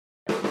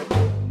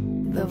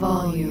the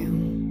volume.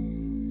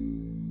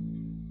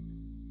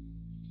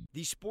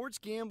 The Sports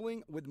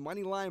Gambling with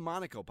Moneyline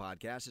Monaco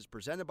podcast is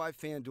presented by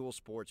FanDuel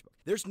Sportsbook.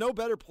 There's no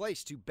better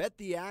place to bet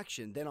the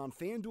action than on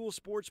FanDuel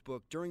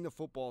Sportsbook during the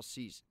football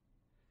season.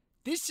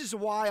 This is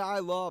why I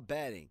love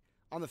betting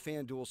on the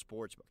FanDuel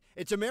Sportsbook.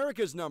 It's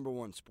America's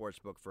 #1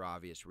 sportsbook for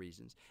obvious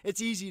reasons.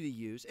 It's easy to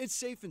use, it's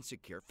safe and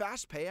secure,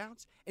 fast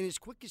payouts, and as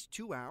quick as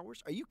 2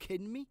 hours. Are you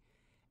kidding me?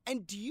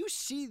 And do you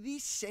see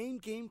these same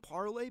game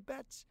parlay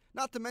bets?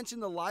 Not to mention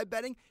the live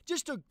betting,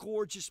 just a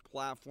gorgeous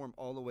platform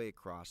all the way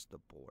across the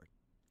board.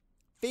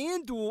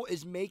 FanDuel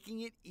is making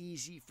it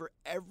easy for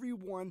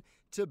everyone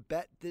to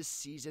bet this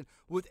season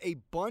with a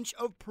bunch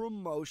of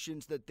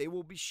promotions that they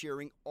will be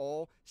sharing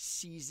all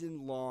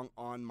season long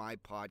on my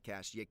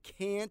podcast. You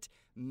can't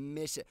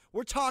miss it.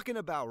 We're talking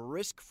about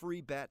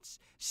risk-free bets,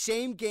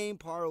 same-game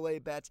parlay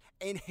bets,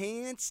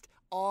 enhanced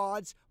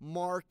odds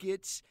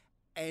markets,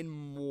 and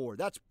more.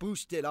 That's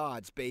boosted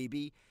odds,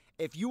 baby.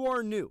 If you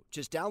are new,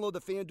 just download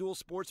the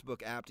FanDuel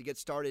Sportsbook app to get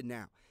started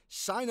now.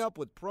 Sign up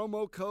with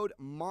promo code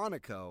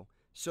MONACO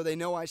so they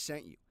know I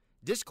sent you.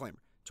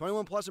 Disclaimer,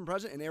 21 plus and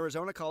present in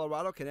Arizona,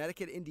 Colorado,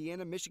 Connecticut,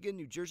 Indiana, Michigan,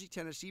 New Jersey,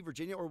 Tennessee,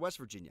 Virginia, or West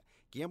Virginia.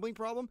 Gambling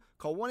problem?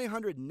 Call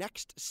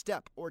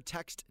 1-800-NEXT-STEP or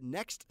text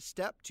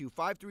NEXT-STEP to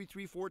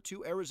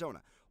 53342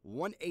 Arizona.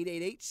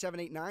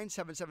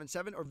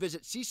 1-888-789-777 or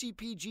visit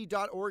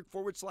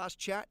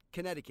ccpg.org/chat,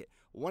 Connecticut.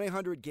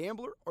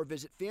 1-800-GAMBLER or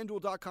visit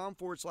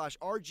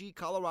fanduel.com/RG,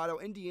 Colorado,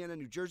 Indiana,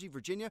 New Jersey,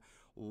 Virginia.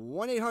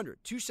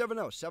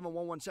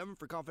 1-800-270-7117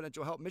 for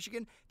confidential help,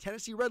 Michigan.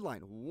 Tennessee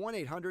Redline,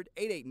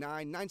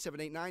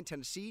 1-800-889-9789,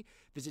 Tennessee.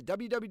 Visit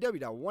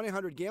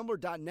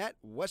www.1800gambler.net,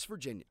 West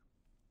Virginia.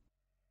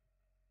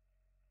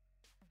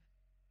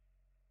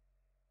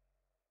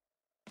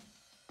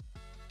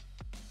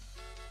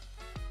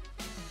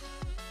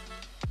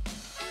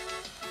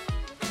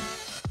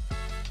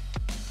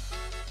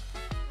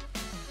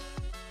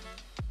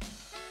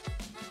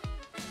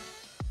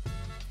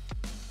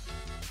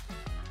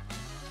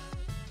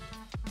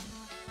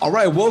 All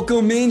right,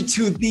 welcome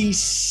into the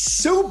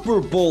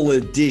Super Bowl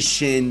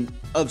edition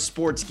of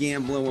Sports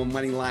Gambling with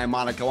Moneyline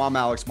Monaco. I'm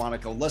Alex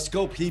Monaco. Let's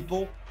go,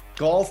 people.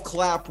 Golf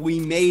clap, we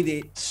made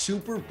it.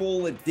 Super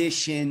Bowl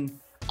edition.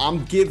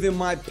 I'm giving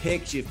my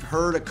picks. You've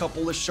heard a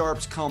couple of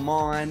sharps come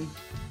on,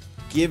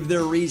 give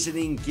their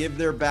reasoning, give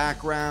their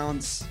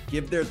backgrounds,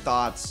 give their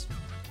thoughts.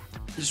 I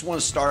just want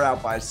to start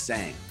out by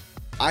saying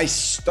I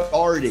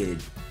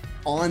started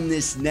on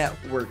this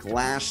network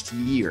last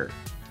year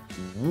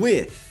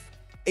with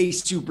a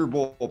Super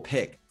Bowl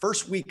pick.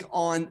 First week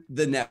on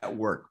the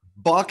network,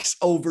 Bucks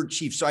over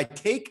Chiefs. So I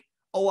take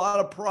a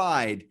lot of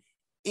pride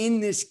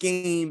in this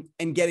game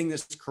and getting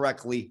this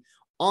correctly.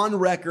 On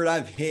record,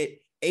 I've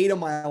hit 8 of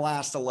my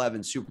last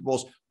 11 Super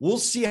Bowls. We'll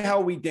see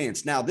how we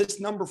dance. Now, this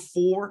number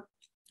 4,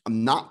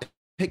 I'm not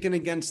picking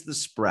against the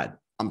spread.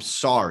 I'm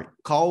sorry.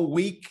 Call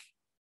weak,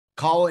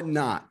 call it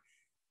not.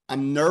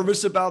 I'm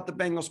nervous about the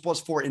Bengals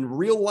 +4. In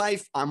real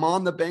life, I'm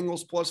on the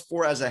Bengals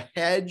 +4 as a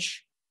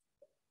hedge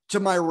to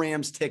my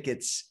Rams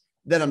tickets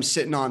that I'm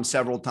sitting on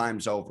several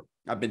times over.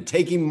 I've been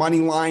taking money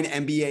line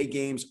NBA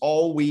games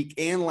all week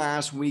and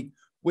last week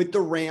with the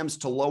Rams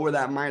to lower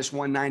that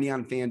 -190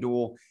 on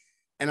FanDuel.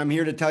 And I'm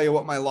here to tell you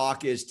what my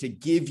lock is to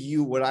give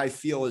you what I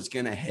feel is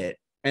going to hit.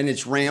 And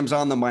it's Rams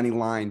on the money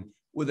line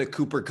with a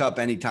Cooper Kupp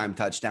anytime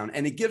touchdown.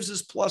 And it gives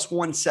us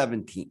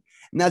 +117.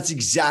 And that's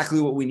exactly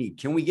what we need.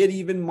 Can we get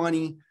even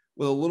money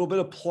with a little bit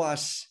of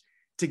plus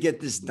to get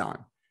this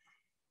done?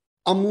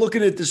 I'm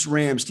looking at this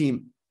Rams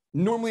team.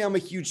 Normally, I'm a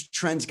huge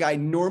trends guy.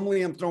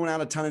 Normally, I'm throwing out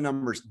a ton of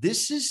numbers.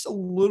 This is a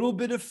little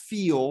bit of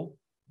feel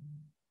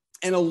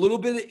and a little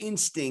bit of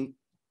instinct,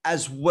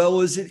 as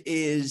well as it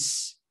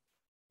is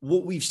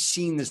what we've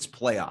seen this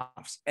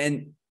playoffs.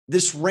 And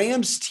this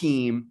Rams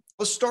team,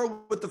 let's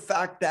start with the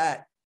fact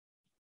that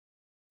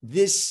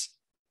this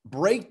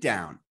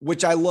breakdown,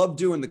 which I love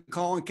doing, the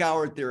Colin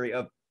Cowherd theory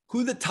of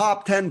who the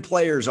top 10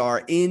 players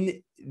are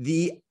in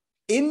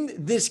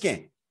this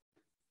game,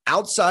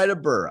 outside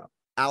of Burrow,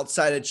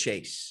 outside of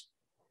Chase,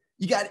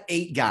 you got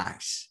 8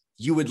 guys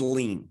you would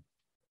lean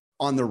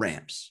on the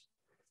Rams.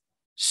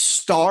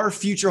 Star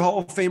future Hall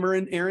of Famer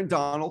in Aaron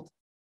Donald,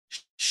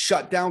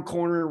 shutdown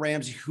corner in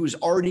Ramsey, who's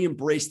already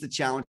embraced the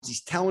challenge.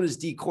 He's telling his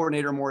D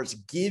coordinator Morris,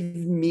 give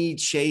me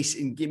Chase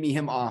and give me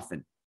him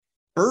often.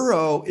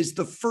 Burrow is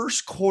the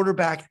first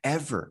quarterback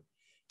ever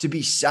to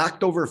be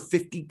sacked over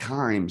 50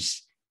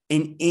 times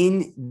and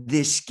in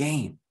this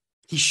game.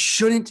 He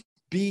shouldn't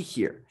be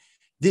here.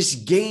 This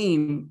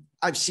game,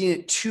 I've seen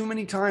it too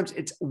many times.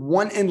 It's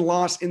won and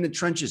lost in the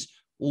trenches.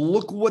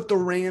 Look what the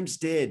Rams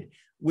did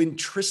when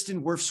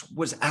Tristan Wirfs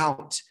was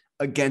out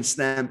against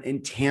them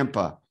in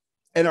Tampa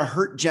and a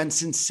hurt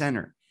Jensen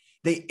center.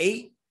 They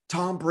ate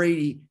Tom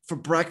Brady for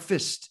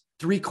breakfast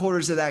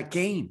 3/4 of that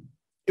game.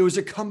 It was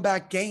a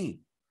comeback game.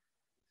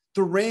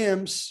 The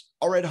Rams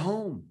are at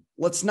home.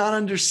 Let's not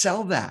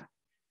undersell that.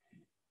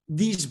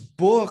 These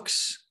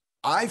books,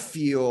 I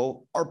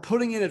feel, are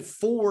putting it at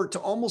 4 to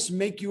almost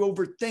make you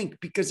overthink,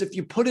 because if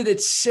you put it at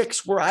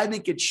 6, where I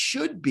think it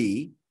should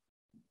be,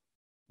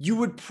 you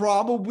would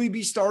probably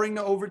be starting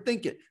to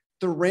overthink it.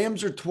 The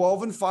Rams are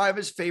 12-5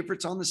 as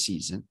favorites on the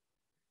season.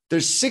 They're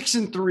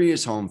 6-3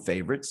 as home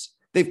favorites.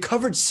 They've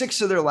covered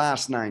 6 of their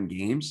last 9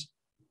 games.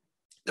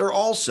 They're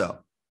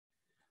also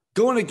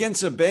going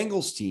against a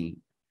Bengals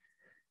team.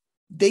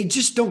 They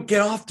just don't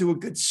get off to a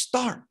good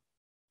start.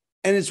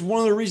 And it's one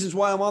of the reasons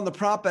why I'm on the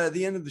prop bet at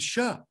the end of the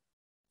show.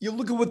 You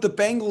look at what the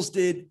Bengals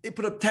did. They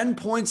put up 10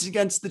 points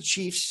against the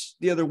Chiefs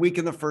the other week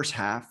in the first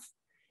half.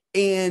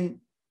 And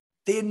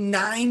they had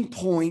 9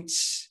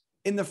 points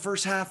in the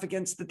first half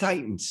against the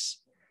Titans.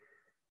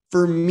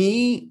 For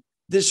me,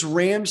 this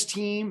Rams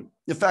team,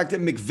 the fact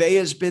that McVay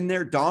has been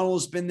there,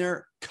 Donald has been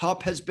there,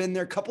 Kupp has been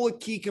there, a couple of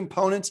key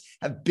components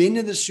have been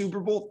to the Super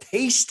Bowl,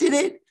 tasted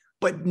it,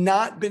 but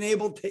not been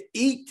able to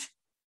eat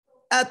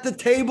at the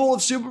table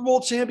of Super Bowl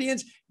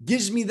champions,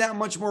 gives me that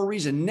much more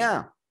reason.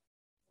 Now,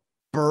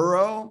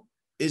 Burrow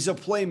is a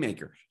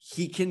playmaker.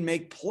 He can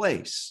make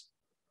plays.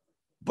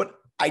 But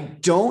I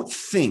don't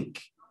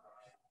think,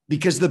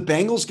 because the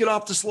Bengals get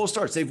off to slow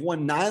starts, they've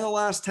won 9 of the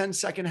last 10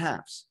 second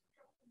halves,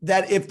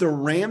 that if the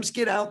Rams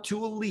get out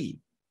to a lead,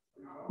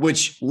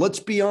 which, let's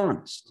be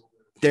honest,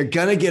 they're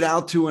going to get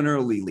out to an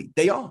early lead.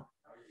 They are.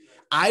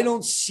 I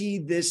don't see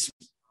this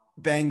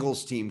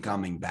Bengals team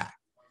coming back.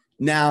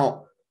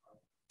 Now,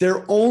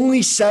 they're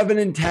only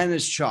 7-10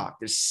 as chalk.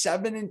 They're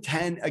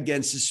 7-10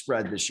 against the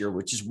spread this year,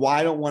 which is why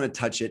I don't want to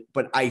touch it.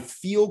 But I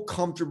feel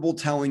comfortable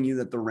telling you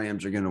that the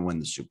Rams are going to win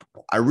the Super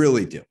Bowl. I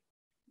really do.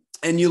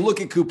 And you look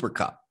at Cooper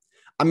Kupp.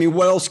 I mean,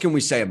 what else can we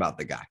say about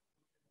the guy?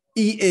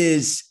 He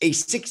is a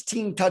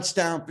 16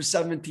 touchdown for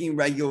 17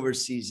 regular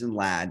season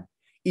lad.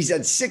 He's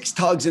had 6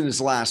 tugs in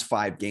his last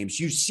 5 games.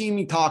 You've seen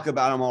me talk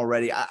about him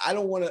already. I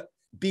don't want to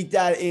beat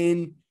that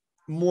in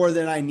more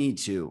than I need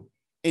to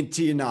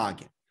into your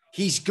noggin.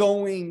 He's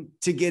going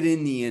to get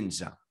in the end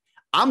zone.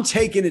 I'm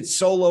taking it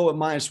solo at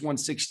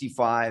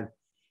 -165.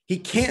 He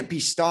can't be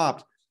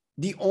stopped.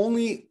 The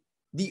only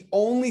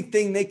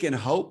thing they can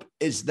hope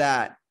is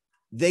that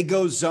they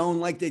go zone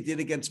like they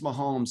did against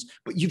Mahomes.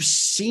 But you've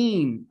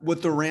seen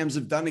what the Rams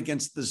have done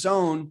against the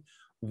zone.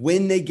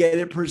 When they get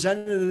it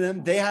presented to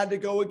them, they had to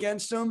go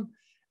against them.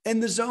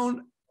 And the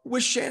zone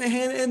was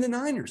Shanahan and the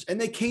Niners, and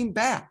they came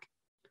back.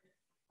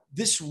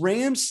 This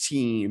Rams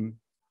team,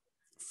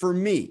 for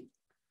me,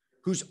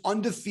 who's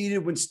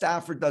undefeated when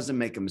Stafford doesn't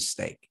make a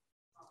mistake,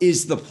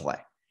 is the play.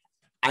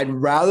 I'd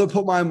rather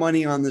put my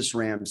money on this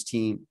Rams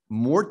team.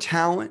 More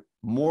talent,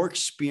 more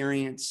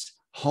experience,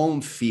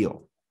 home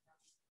field.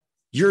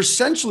 You're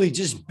essentially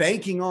just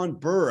banking on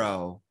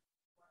Burrow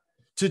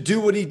to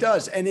do what he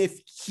does. And if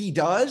he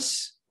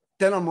does,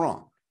 then I'm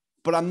wrong.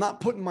 But I'm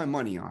not putting my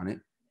money on it.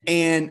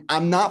 And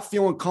I'm not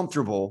feeling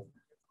comfortable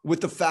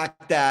with the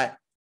fact that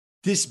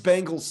this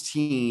Bengals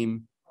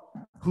team,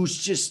 who's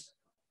just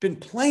been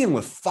playing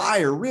with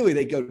fire, really,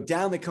 they go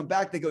down, they come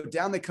back, they go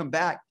down, they come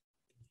back.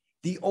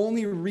 The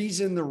only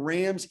reason the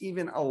Rams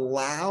even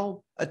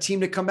allow a team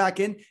to come back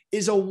in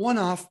is a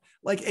one-off,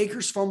 like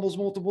Akers fumbles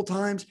multiple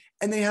times,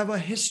 and they have a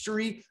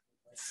history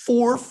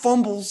 4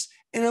 fumbles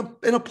in a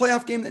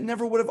playoff game that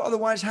never would have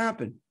otherwise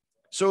happened.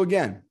 So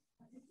again,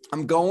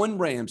 I'm going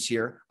Rams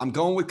here. I'm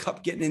going with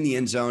Kupp getting in the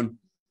end zone.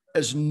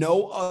 There's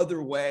no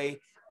other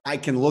way I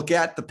can look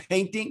at the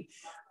painting.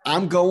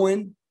 I'm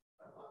going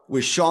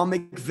with Sean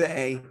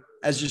McVay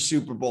as your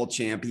Super Bowl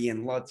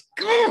champion. Let's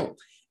go.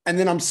 And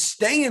then I'm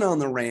staying on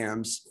the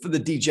Rams for the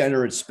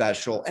degenerate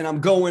special, and I'm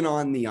going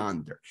on the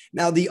under.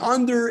 Now, the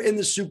under in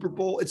the Super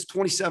Bowl, it's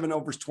 27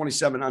 overs,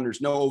 27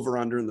 unders, no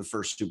over-under in the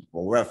first Super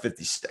Bowl. We're at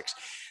 56.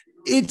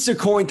 It's a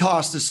coin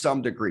toss to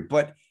some degree,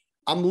 but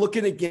I'm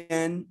looking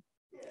again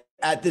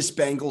at this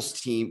Bengals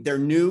team. They're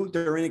new,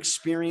 they're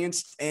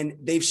inexperienced, and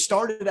they've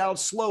started out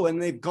slow, and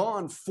they've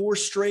gone 4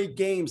 straight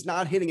games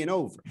not hitting an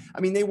over.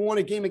 I mean, they won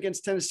a game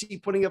against Tennessee,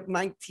 putting up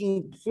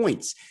 19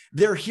 points.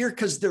 They're here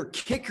because their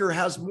kicker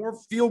has more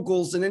field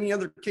goals than any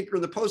other kicker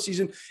in the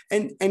postseason,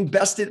 and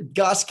bested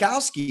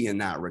Gostkowski in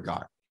that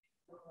regard.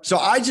 So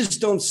I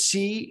just don't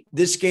see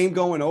this game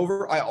going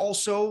over. I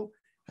also,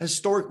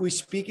 historically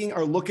speaking,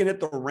 are looking at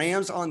the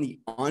Rams on the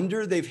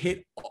under. They've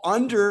hit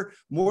under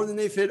more than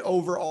they've hit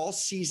over all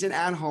season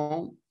at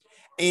home.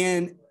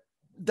 And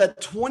the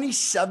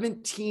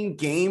 2017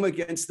 game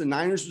against the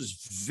Niners was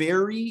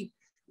very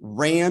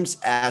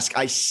Rams-esque.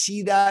 I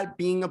see that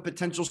being a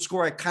potential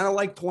score. I kind of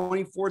like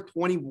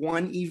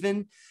 24-21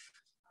 even.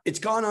 It's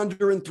gone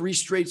under in 3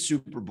 straight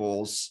Super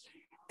Bowls.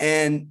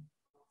 And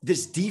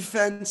this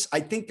defense, I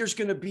think there's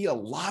going to be a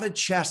lot of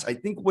chess. I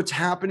think what's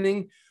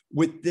happening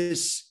with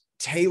this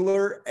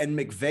Taylor and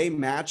McVay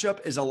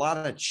matchup is a lot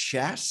of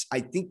chess.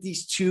 I think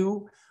these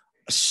two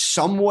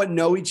somewhat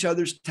know each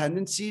other's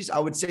tendencies. I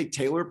would say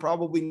Taylor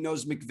probably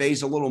knows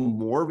McVay's a little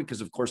more because,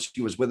 of course,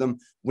 he was with him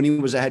when he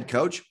was a head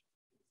coach.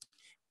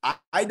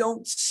 I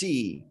don't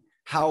see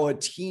how a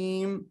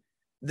team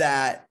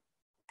that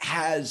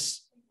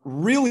has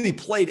really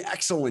played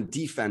excellent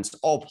defense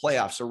all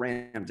playoffs, the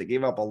Rams, they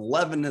gave up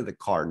 11 to the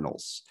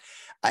Cardinals.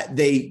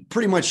 They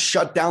pretty much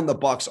shut down the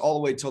Bucs all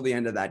the way till the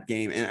end of that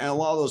game. And a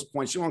lot of those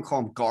points, you want to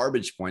call them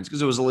garbage points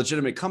because it was a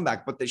legitimate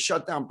comeback, but they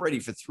shut down Brady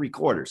for 3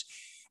 quarters.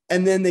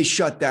 And then they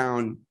shut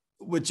down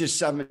with just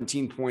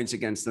 17 points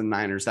against the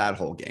Niners that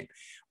whole game.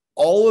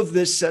 All of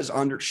this says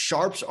under.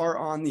 Sharps are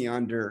on the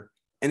under.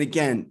 And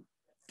again,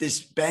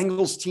 this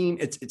Bengals team,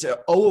 it's a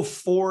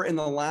 0-4 in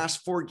the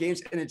last 4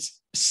 games, and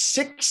it's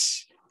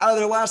 6 out of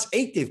their last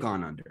 8 they've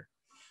gone under.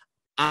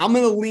 I'm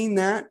going to lean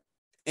that,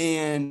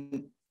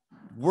 and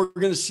we're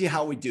going to see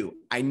how we do.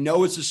 I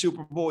know it's a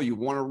Super Bowl. You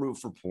want to root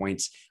for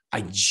points.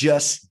 I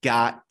just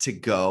got to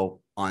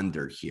go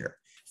under here.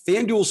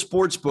 FanDuel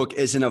Sportsbook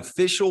is an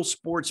official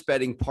sports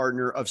betting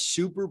partner of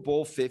Super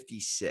Bowl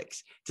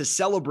 56. To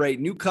celebrate,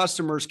 new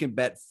customers can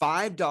bet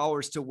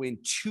 $5 to win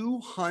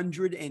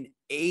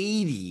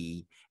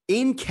 $280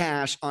 in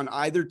cash on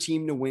either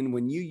team to win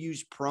when you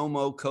use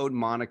promo code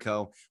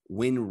Monaco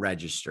when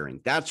registering.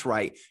 That's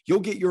right.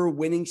 You'll get your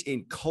winnings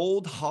in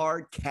cold,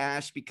 hard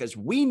cash because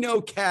we know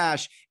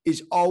cash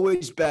is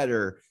always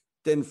better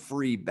than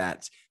free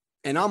bets.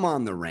 And I'm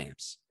on the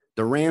Rams.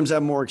 The Rams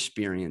have more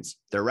experience.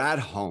 They're at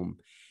home.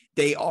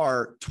 They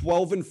are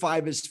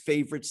 12-5 as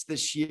favorites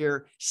this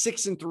year,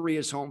 6-3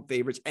 as home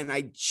favorites. And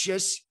I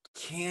just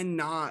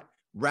cannot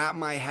wrap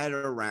my head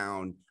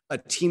around a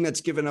team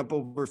that's given up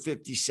over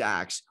 50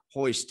 sacks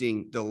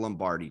hoisting the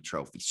Lombardi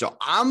Trophy. So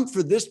I'm,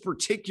 for this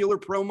particular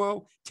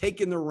promo,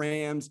 taking the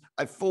Rams.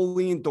 I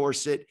fully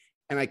endorse it,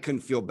 and I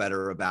couldn't feel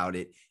better about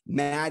it.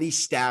 Matty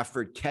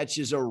Stafford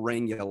catches a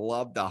ring. You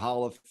love the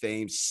Hall of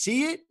Fame.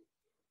 See it?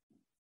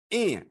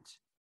 And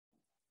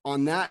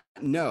on that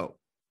note,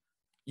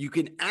 you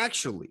can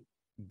actually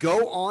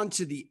go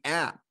onto the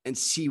app and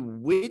see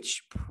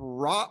which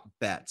prop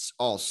bets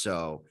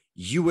also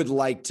you would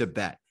like to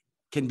bet.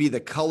 Can be the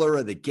color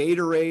of the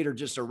Gatorade or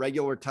just a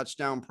regular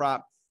touchdown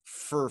prop.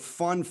 For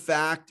fun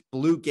fact,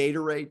 blue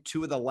Gatorade,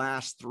 2 of the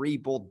last 3,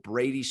 both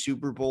Brady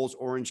Super Bowls,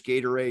 orange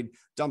Gatorade,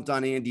 dumped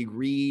on Andy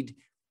Reid.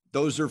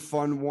 Those are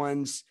fun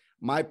ones.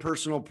 My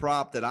personal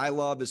prop that I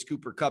love is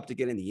Cooper Kupp to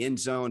get in the end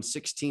zone.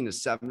 16 to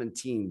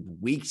 17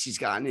 weeks he's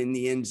gotten in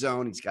the end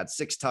zone. He's got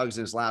 6 tugs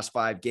in his last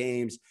 5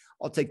 games.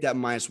 I'll take that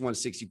minus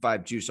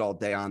 165 juice all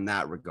day on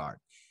that regard.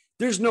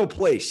 There's no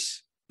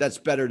place that's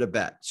better to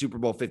bet. Super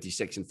Bowl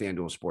 56 and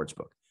FanDuel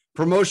Sportsbook.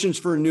 Promotions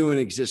for new and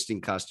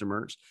existing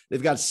customers.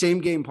 They've got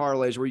same game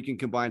parlays where you can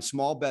combine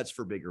small bets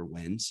for bigger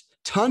wins,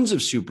 tons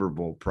of Super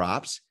Bowl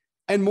props,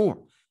 and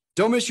more.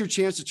 Don't miss your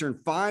chance to turn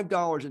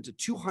 $5 into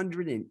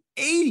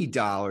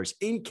 $280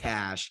 in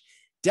cash.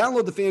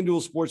 Download the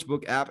FanDuel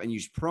Sportsbook app and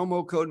use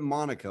promo code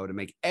Monaco to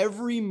make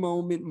every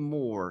moment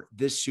more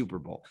this Super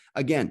Bowl.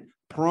 Again,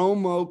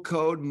 promo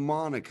code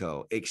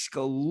Monaco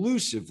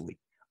exclusively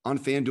on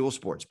FanDuel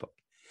Sportsbook.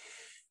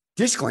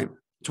 Disclaimer.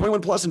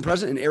 21 plus and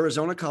present in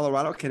Arizona,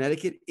 Colorado,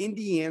 Connecticut,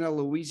 Indiana,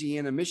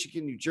 Louisiana,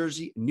 Michigan, New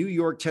Jersey, New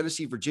York,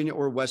 Tennessee, Virginia,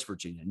 or West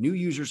Virginia. New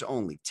users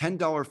only.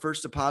 $10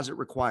 first deposit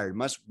required.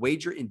 Must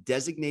wager in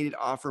designated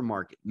offer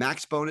market.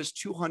 Max bonus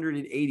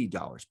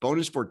 $280.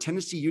 Bonus for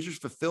Tennessee users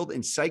fulfilled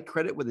in site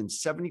credit within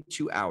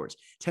 72 hours.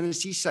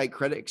 Tennessee site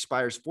credit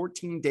expires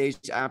 14 days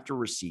after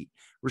receipt.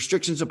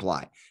 Restrictions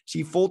apply.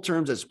 See full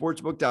terms at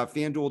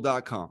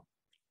sportsbook.fanduel.com.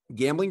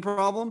 Gambling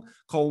problem?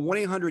 Call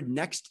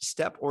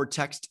 1-800-NEXT-STEP or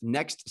text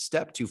NEXT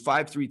STEP to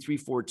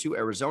 53342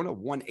 Arizona,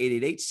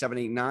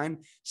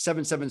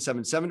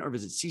 1-888-789-7777, or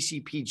visit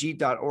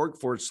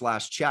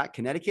ccpg.org/chat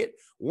Connecticut,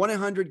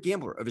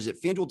 1-800-GAMBLER, or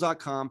visit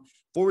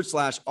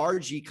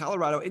FanDuel.com/RG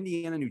Colorado,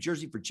 Indiana, New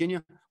Jersey,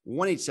 Virginia,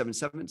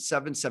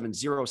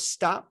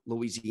 1-877-770-STOP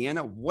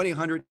Louisiana,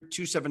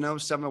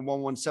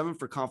 1-800-270-7117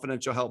 for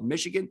confidential help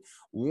Michigan,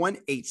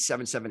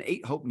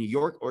 1-8778-HOPE New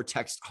York, or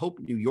text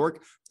HOPE New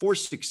York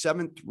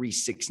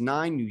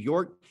 467-369 New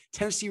York.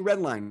 Tennessee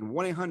Redline,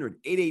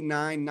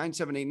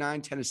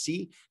 1-800-889-9789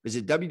 Tennessee.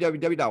 Visit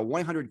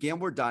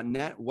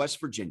www.100gambler.net West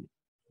Virginia.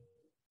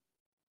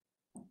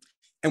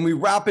 And we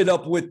wrap it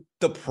up with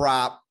the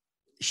prop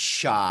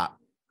shot.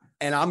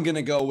 And I'm going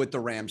to go with the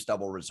Rams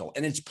double result.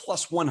 And it's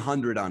plus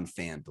 100 on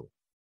FanDuel.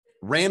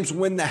 Rams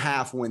win the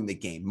half, win the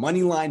game.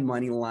 Money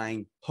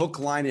line, hook,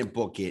 line, and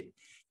book it.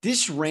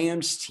 This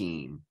Rams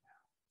team,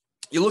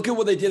 you look at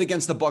what they did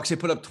against the Bucs. They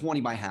put up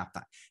 20 by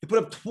halftime. They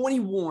put up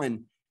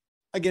 21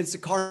 against the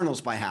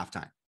Cardinals by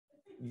halftime.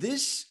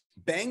 This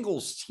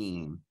Bengals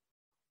team,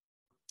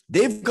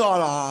 they've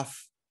got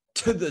off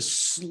to the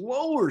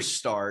slower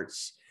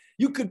starts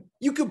you could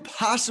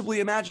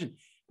possibly imagine.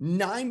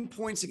 9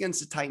 points against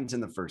the Titans in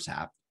the first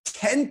half,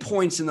 10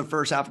 points in the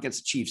first half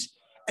against the Chiefs.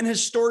 And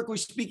historically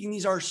speaking,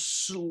 these are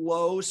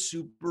slow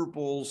Super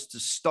Bowls to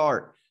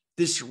start.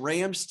 This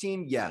Rams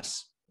team,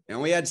 yes,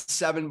 and we had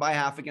 7 by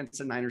half against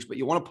the Niners, but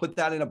you want to put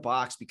that in a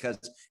box because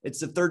it's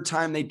the third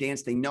time they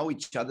dance. They know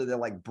each other. They're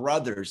like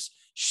brothers,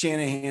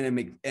 Shanahan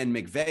and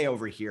McVay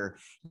over here.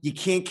 You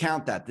can't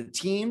count that. The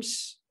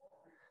teams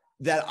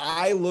that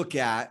I look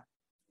at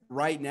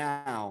right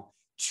now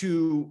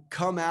to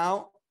come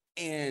out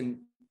and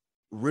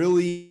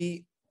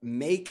really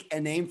make a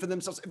name for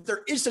themselves, if there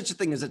is such a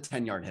thing as a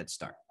 10-yard head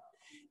start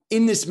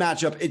in this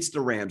matchup, it's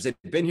the Rams. They've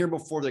been here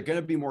before. They're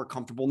going to be more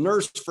comfortable.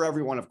 Nerves for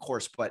everyone, of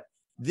course, but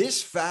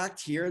this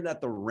fact here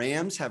that the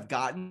Rams have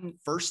gotten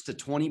first to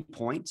 20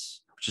 points,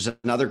 which is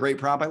another great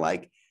prop I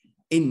like,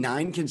 in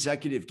 9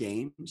 consecutive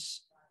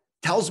games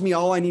tells me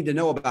all I need to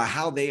know about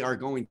how they are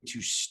going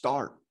to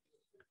start.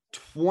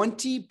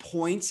 20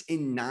 points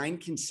in 9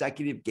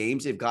 consecutive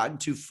games they've gotten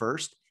to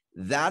first.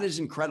 That is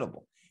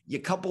incredible. You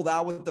couple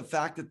that with the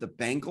fact that the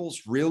Bengals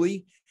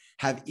really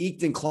have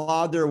eked and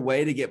clawed their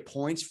way to get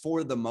points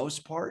for the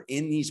most part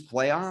in these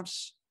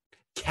playoffs,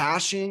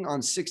 cashing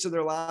on 6 of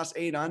their last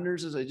 8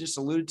 unders, as I just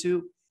alluded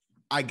to.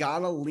 I got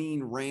to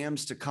lean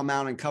Rams to come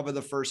out and cover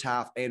the first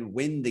half and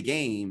win the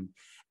game.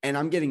 And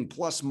I'm getting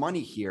plus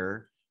money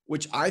here,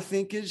 which I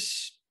think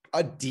is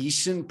a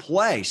decent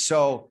play.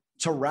 So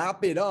to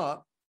wrap it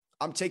up,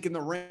 I'm taking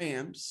the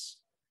Rams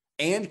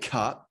and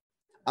Cup.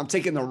 I'm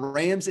taking the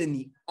Rams in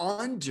the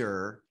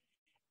under,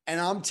 and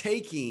I'm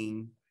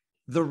taking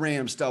the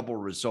Rams double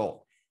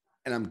result.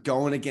 And I'm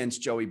going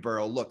against Joey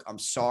Burrow. Look, I'm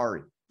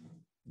sorry.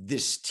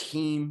 This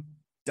team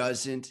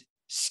doesn't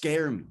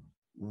scare me.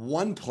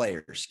 One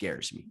player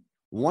scares me.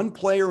 One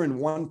player and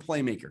one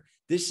playmaker.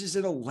 This is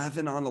an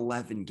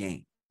 11-on-11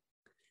 game.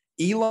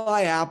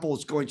 Eli Apple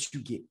is going to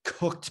get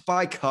cooked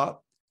by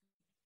Cup,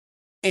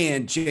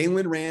 and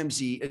Jalen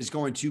Ramsey is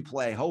going to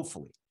play,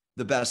 hopefully,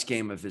 the best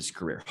game of his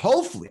career.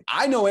 Hopefully.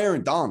 I know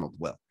Aaron Donald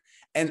will.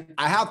 And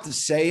I have to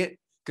say it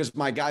because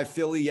my guy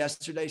Philly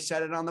yesterday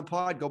said it on the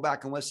pod. Go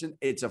back and listen.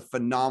 It's a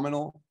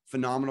phenomenal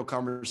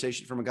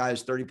conversation from a guy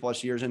who's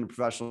 30-plus years into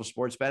professional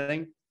sports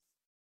betting.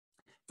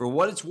 For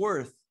what it's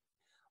worth,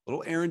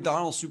 little Aaron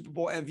Donald Super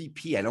Bowl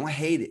MVP. I don't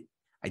hate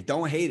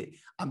it.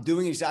 I'm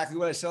doing exactly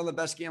what I said on the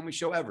best gambling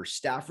show ever.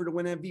 Stafford to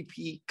win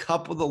MVP,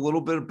 Cup with a little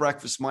bit of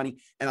breakfast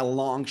money, and a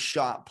long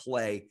shot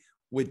play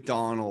with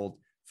Donald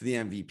for the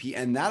MVP.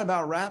 And that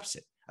about wraps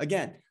it.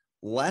 Again,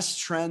 less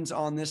trends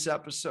on this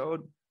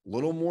episode, a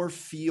little more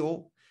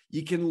feel.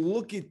 You can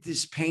look at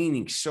this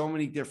painting so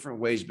many different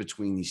ways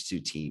between these two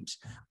teams.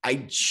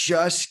 I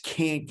just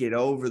can't get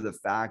over the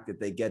fact that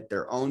they get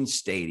their own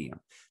stadium.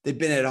 They've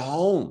been at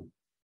home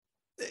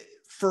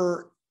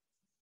for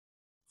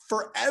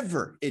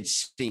forever, it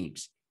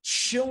seems,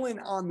 chilling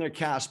on their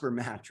Casper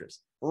mattress,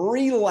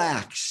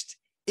 relaxed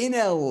in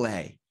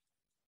LA,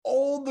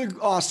 all the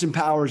Austin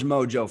Powers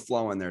mojo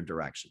flow in their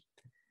direction.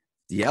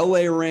 The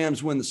LA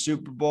Rams win the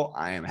Super Bowl.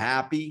 I am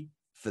happy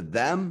for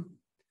them.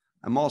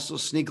 I'm also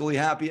sneakily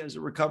happy as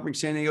a recovering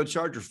San Diego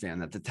Charger fan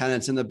that the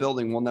tenants in the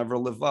building will never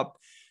live up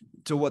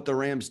to what the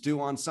Rams do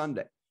on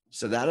Sunday.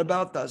 So that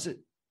about does it.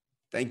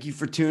 Thank you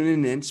for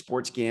tuning in.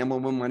 Sports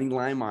Gambling with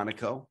Moneyline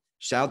Monaco.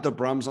 Shout out the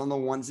Brums on the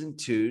 1s and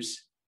 2s.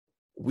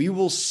 We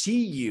will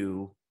see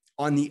you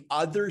on the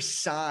other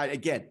side.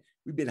 Again,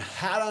 we've been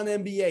hot on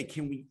NBA.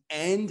 Can we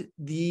end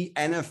the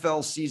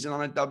NFL season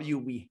on a W?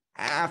 We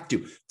have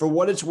to. For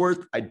what it's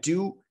worth, I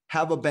do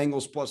have a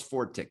Bengals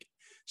 +4 ticket.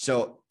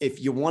 So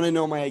if you want to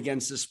know my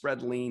against the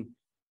spread lean,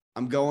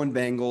 I'm going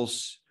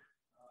Bengals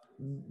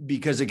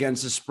because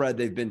against the spread,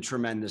 they've been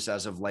tremendous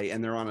as of late,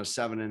 and they're on a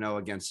 7-0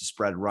 against the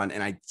spread run.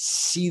 And I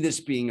see this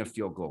being a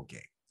field goal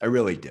game. I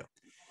really do.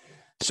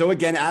 So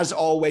again, as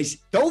always,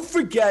 don't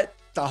forget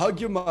to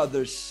hug your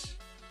mothers,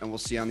 and we'll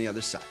see you on the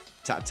other side.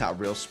 Ta-ta,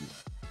 real smooth.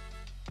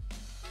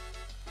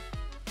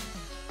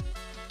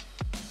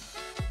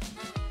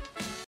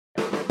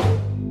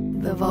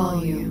 The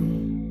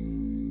volume.